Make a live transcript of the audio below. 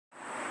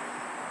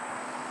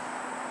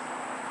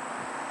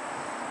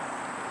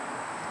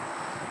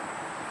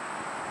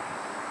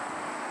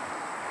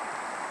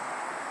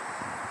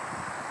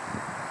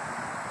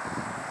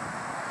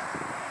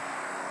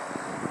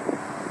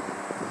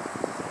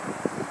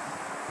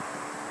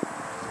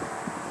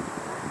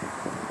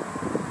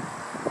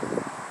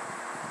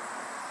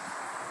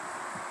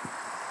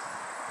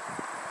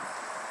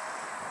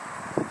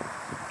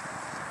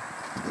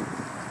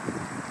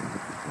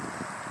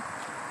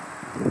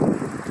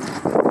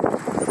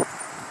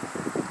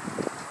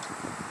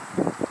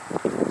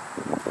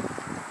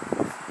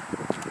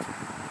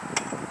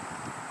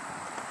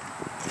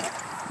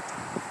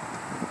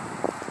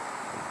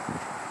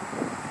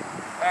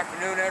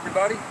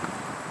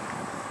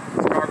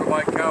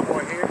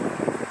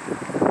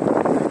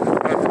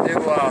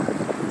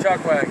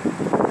chuck wagon. I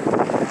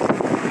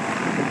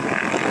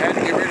had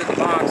to get rid of the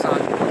box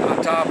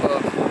on top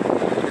of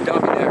the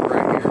dummy deck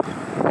right here.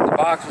 When the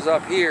box was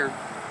up here,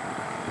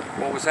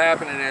 what was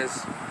happening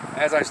is,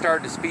 as I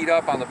started to speed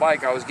up on the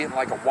bike, I was getting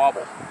like a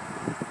wobble.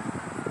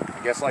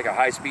 I guess like a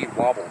high-speed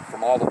wobble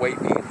from all the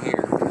weight being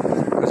here,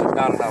 because there's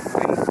not enough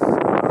weight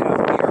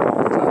down here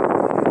all the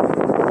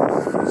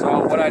time.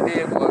 So what I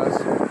did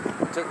was,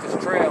 I took this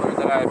trailer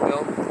that I had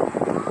built,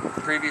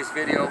 previous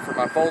video for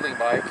my folding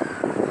bike,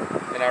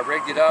 and I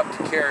rigged it up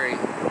to carry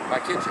my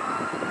kitchen.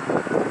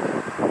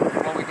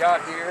 And what we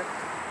got here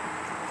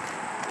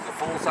is a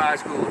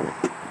full-size cooler.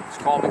 It's a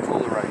Coleman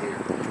cooler right here.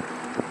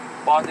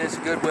 Bought this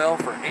at Goodwill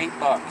for $8.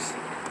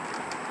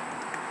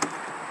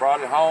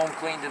 Brought it home,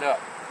 cleaned it up.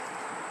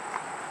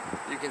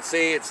 You can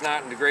see it's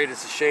not in the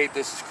greatest of shape.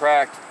 This is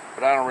cracked,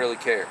 but I don't really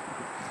care.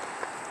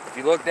 If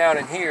you look down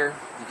in here,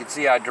 you can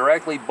see I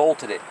directly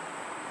bolted it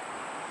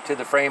to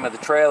the frame of the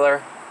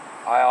trailer.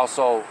 I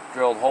also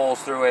drilled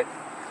holes through it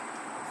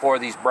for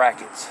these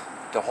brackets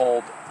to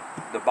hold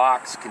the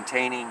box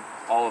containing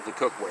all of the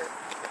cookware.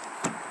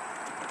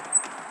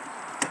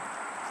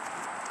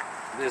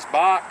 This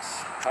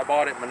box, I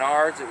bought at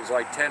Menards. It was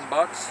like 10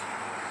 bucks.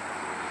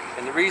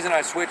 And the reason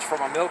I switched from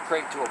a milk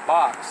crate to a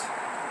box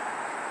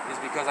is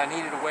because I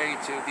needed a way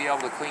to be able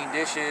to clean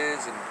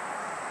dishes and,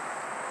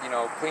 you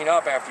know, clean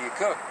up after you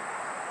cook.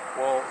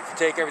 Well, if you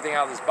take everything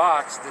out of this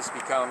box, this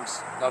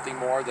becomes nothing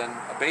more than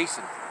a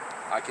basin.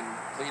 I can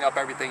clean up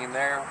everything in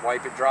there,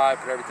 wipe it dry,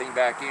 put everything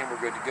back in, we're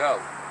good to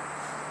go.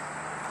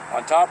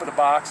 On top of the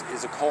box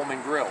is a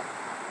Coleman grill.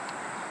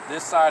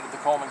 This side of the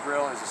Coleman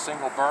grill is a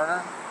single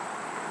burner.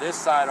 This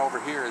side over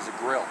here is a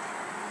grill.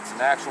 It's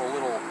an actual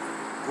little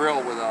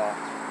grill with a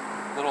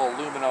little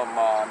aluminum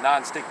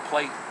non-stick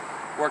plate.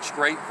 Works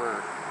great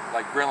for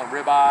like grilling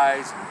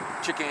ribeyes,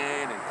 and chicken,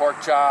 and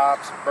pork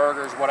chops, and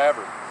burgers,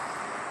 whatever.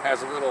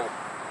 Has a little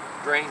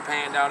drain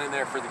pan down in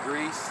there for the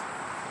grease.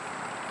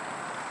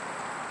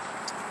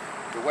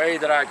 The way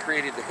that I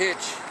created the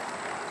hitch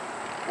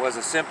was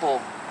a simple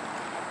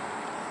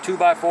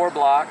 2x4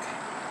 block.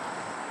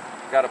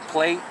 Got a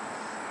plate,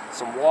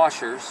 some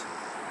washers.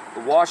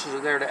 The washers are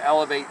there to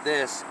elevate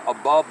this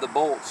above the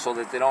bolts so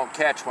that they don't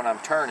catch when I'm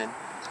turning.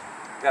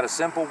 Got a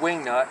simple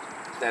wing nut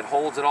that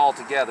holds it all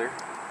together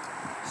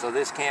so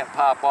this can't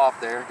pop off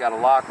there. Got a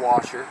lock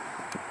washer.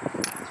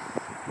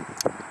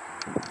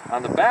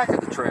 On the back of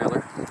the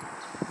trailer,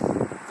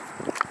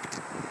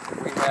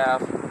 we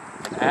have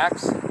an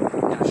axe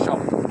and a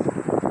shovel.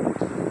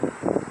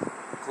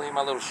 Cleaned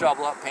my little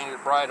shovel up, painted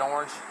it bright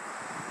orange.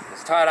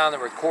 It's tied on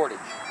there with cordage.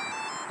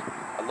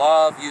 I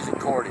love using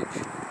cordage.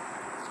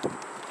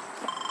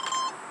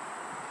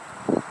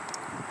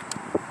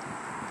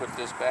 Put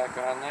this back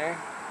on there.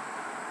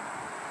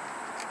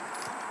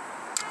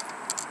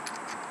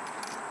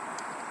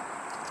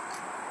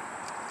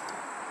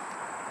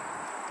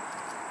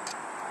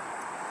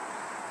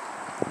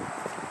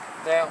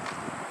 Now,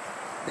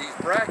 these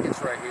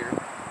brackets right here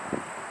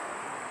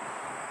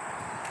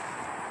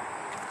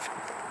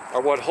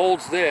are what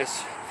holds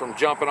this from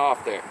jumping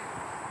off there.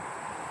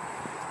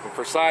 And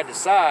for side to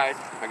side,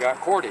 I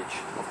got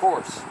cordage, of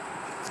course.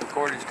 The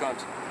cordage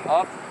comes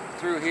up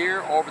through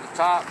here, over the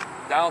top,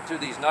 down through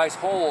these nice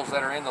holes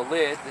that are in the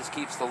lid. This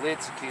keeps the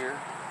lid secure.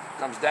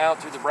 Comes down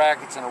through the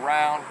brackets and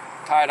around,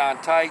 tied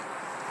on tight.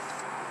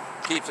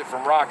 Keeps it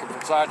from rocking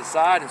from side to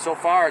side, and so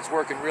far it's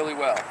working really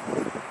well.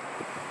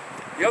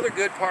 The other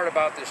good part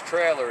about this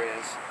trailer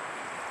is,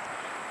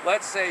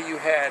 let's say you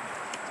had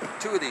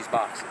 2 of these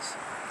boxes.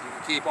 You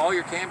can keep all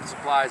your camping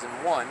supplies in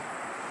one,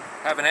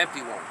 have an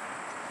empty one.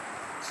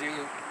 So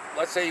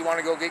let's say you want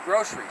to go get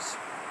groceries.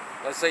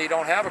 Let's say you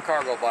don't have a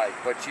cargo bike,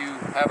 but you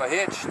have a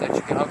hitch that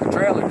you can hook a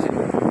trailer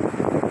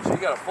to. So you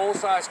got a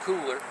full-size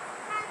cooler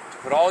to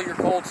put all your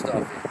cold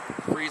stuff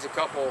in. Freeze a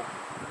couple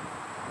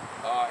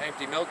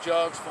empty milk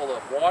jugs full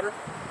of water,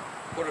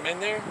 put them in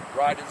there,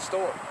 ride to the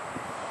store.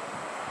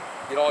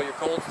 Get all your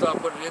cold stuff,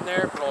 put it in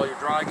there, put all your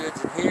dry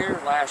goods in here,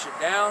 lash it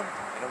down,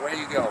 and away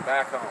you go,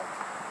 back home.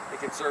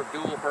 It can serve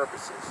dual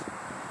purposes.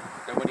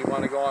 Then when you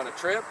want to go on a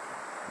trip,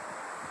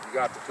 you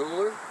got the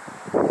cooler,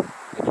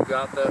 and you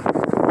got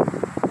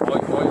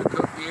all your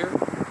cook gear.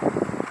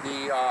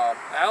 The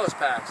Alice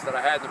packs that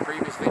I had in the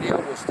previous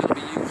video will still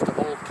be used to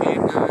hold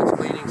canned goods,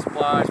 cleaning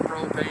supplies,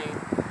 propane,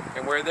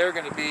 and where they're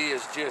going to be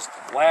is just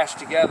lashed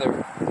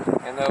together,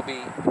 and they'll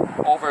be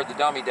over the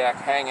dummy deck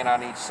hanging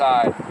on each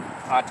side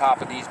on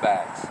top of these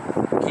bags,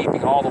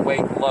 keeping all the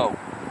weight low,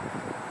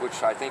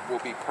 which I think will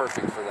be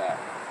perfect for that.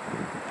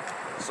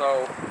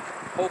 So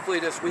hopefully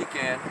this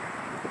weekend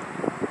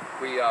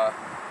we get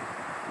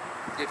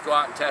to go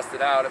out and test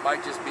it out. It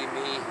might just be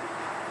me.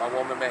 My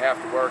woman may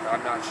have to work,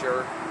 I'm not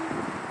sure.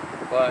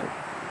 But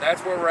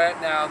that's where we're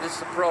at now. This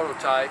is a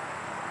prototype.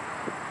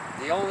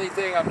 The only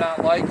thing I'm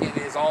not liking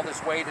is all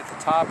this weight at the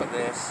top of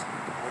this.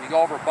 When you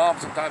go over a bump,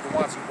 sometimes it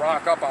wants to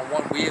rock up on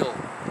one wheel.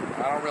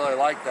 I don't really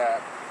like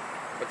that.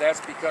 But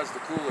that's because the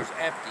cooler's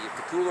empty. If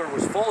the cooler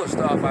was full of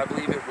stuff, I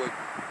believe it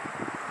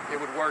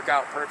would work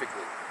out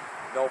perfectly.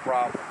 No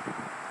problem.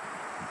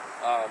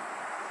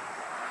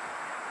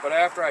 But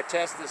after I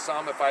test this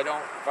some, if I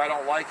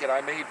don't like it,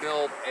 I may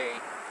build a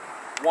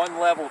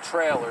one-level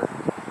trailer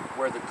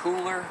where the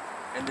cooler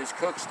and this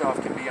cook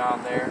stuff can be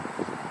on there,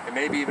 and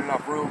maybe even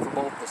enough room for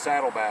both the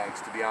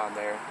saddlebags to be on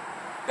there.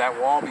 That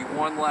will all be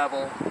one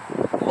level,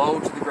 low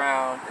to the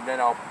ground, and then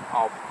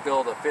I'll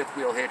build a fifth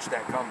wheel hitch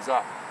that comes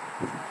up.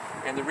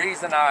 And the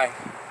reason I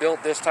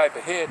built this type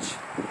of hitch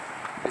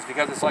is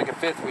because it's like a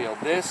fifth wheel.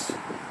 This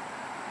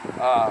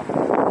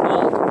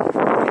bolt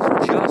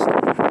is just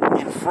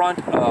in front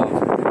of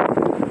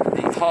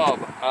the hub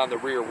on the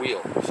rear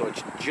wheel, so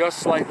it's just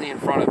slightly in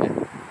front of it.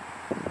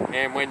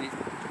 And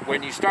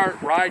when you start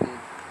riding,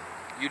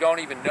 you don't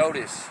even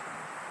notice.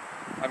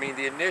 I mean,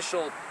 the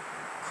initial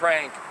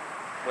crank,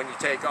 when you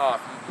take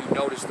off, you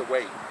notice the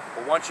weight.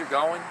 But once you're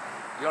going,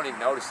 you don't even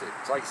notice it.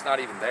 It's like it's not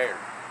even there.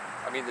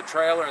 I mean, the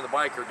trailer and the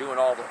bike are doing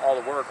all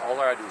the work. All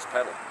I do is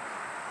pedal.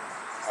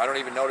 I don't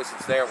even notice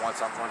it's there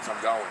once I'm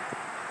going.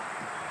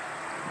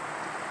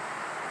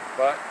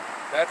 But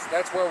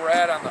that's where we're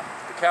at on the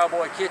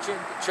Cowboy kitchen,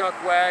 the chuck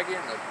wagon,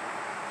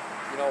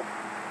 the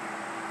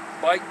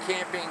bike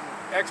camping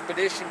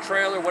expedition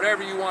trailer,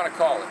 whatever you want to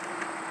call it.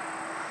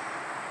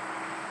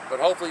 But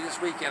hopefully this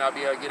weekend I'll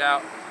be able to get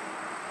out,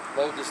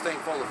 load this thing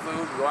full of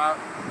food, and go out,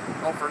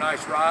 go for a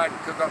nice ride, and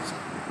cook up some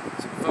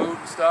food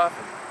and stuff.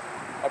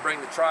 And I'll bring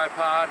the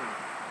tripod, and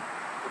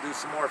we'll do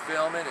some more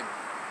filming, and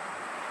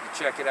you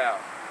check it out.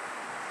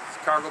 It's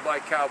Cargo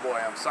Bike Cowboy.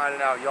 I'm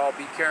signing out. Y'all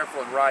be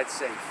careful and ride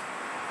safe.